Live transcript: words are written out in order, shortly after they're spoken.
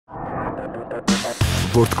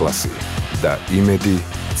World Class და Imedi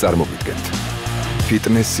წარმოგიდგენთ.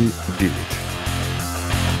 ფიტნესი დილით.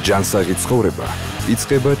 ჯანსაღი ცხოვრება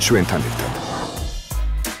იწყება ჩვენთან ერთად.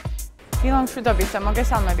 დილამშვიდობისა,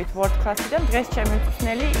 მოგესალმებით World Class-დან. დღეს ჩემი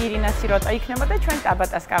მწვრთნელი ირინა სიროტა იქნება და ჩვენ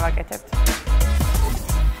ტაბატას გავაკეთებთ.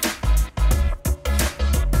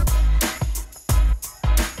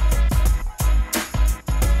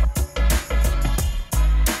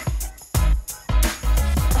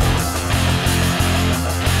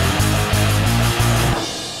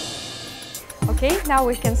 Okay, now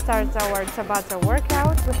we can start our Tabata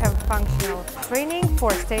workout. We have functional training, 4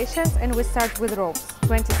 stations, and we start with ropes.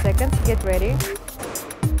 20 seconds, get ready.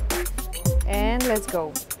 And let's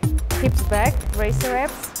go. Hips back, raise your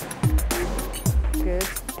abs. Good.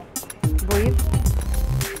 Breathe.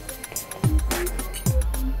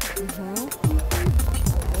 Okay.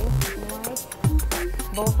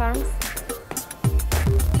 Both arms.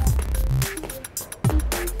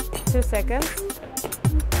 2 seconds.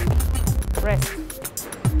 Rest.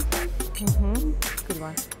 Good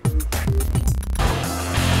one.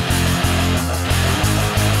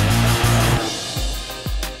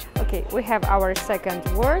 Okay, we have our second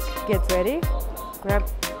work. Get ready. Grab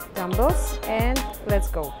dumbbells and let's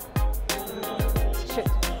go. Shoot.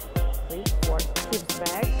 3, 4. Hips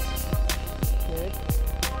back. Good.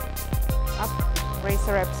 Up. Raise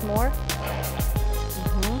your abs more.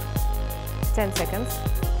 10 seconds.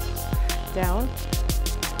 Down.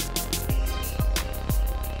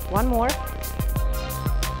 One more,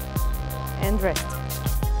 and rest.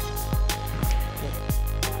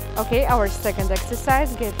 Okay, our second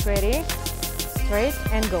exercise, get ready, straight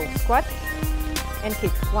and go. Squat and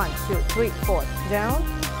kick. 1, 2, 3, 4, down,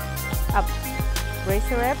 up, raise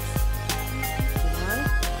your abs, 1,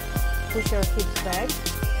 push your hips back,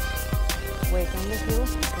 weight on the heel,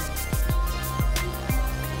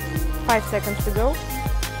 5 seconds to go,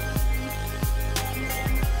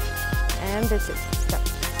 and that's it. Stop.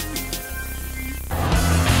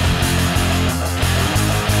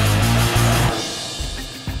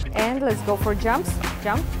 And let's go for jumps.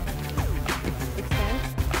 Jump, extend,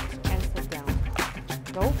 and sit down.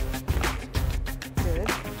 Go. Good.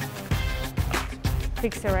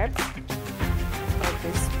 Fix your abs like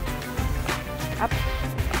this. Up,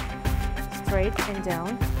 straight and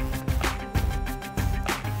down.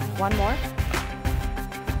 One more.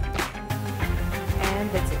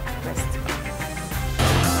 And that's it. Rest.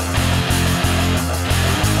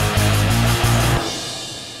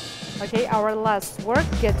 Okay, our last work.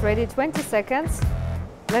 Get ready, 20 seconds.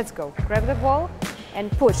 Let's go. Grab the ball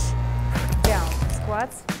and push. Down.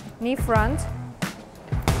 Squats. Knee front.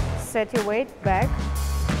 Set your weight back.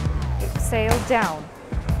 Exhale, down.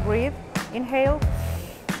 Breathe. Inhale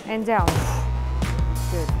and down.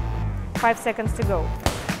 Good. 5 seconds to go.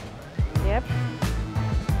 Yep.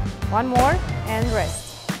 One more and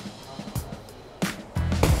rest.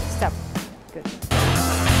 Stop. Good.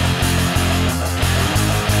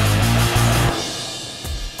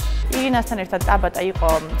 ირინასთან ერთად ტაბატა იყო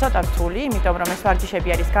ცოტა რთული, იმიტომ რომ ეს ვარჯიშები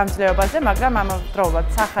არის გამძლეობაზე, მაგრამ ამავდროულად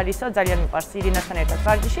სახალისო ძალიან მიყვარს ირინასთან ერთად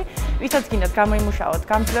ვარჯიში. ვისაც გინდათ გამოიმუშაოთ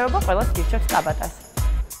გამძლეობა, ყველას გირჩევთ ტაბატას.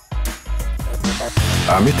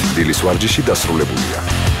 ამით დილის ვარჯიში დასრულებულია.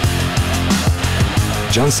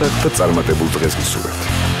 ჯანსაღ და წარმატებულ დღეს გისურვებთ.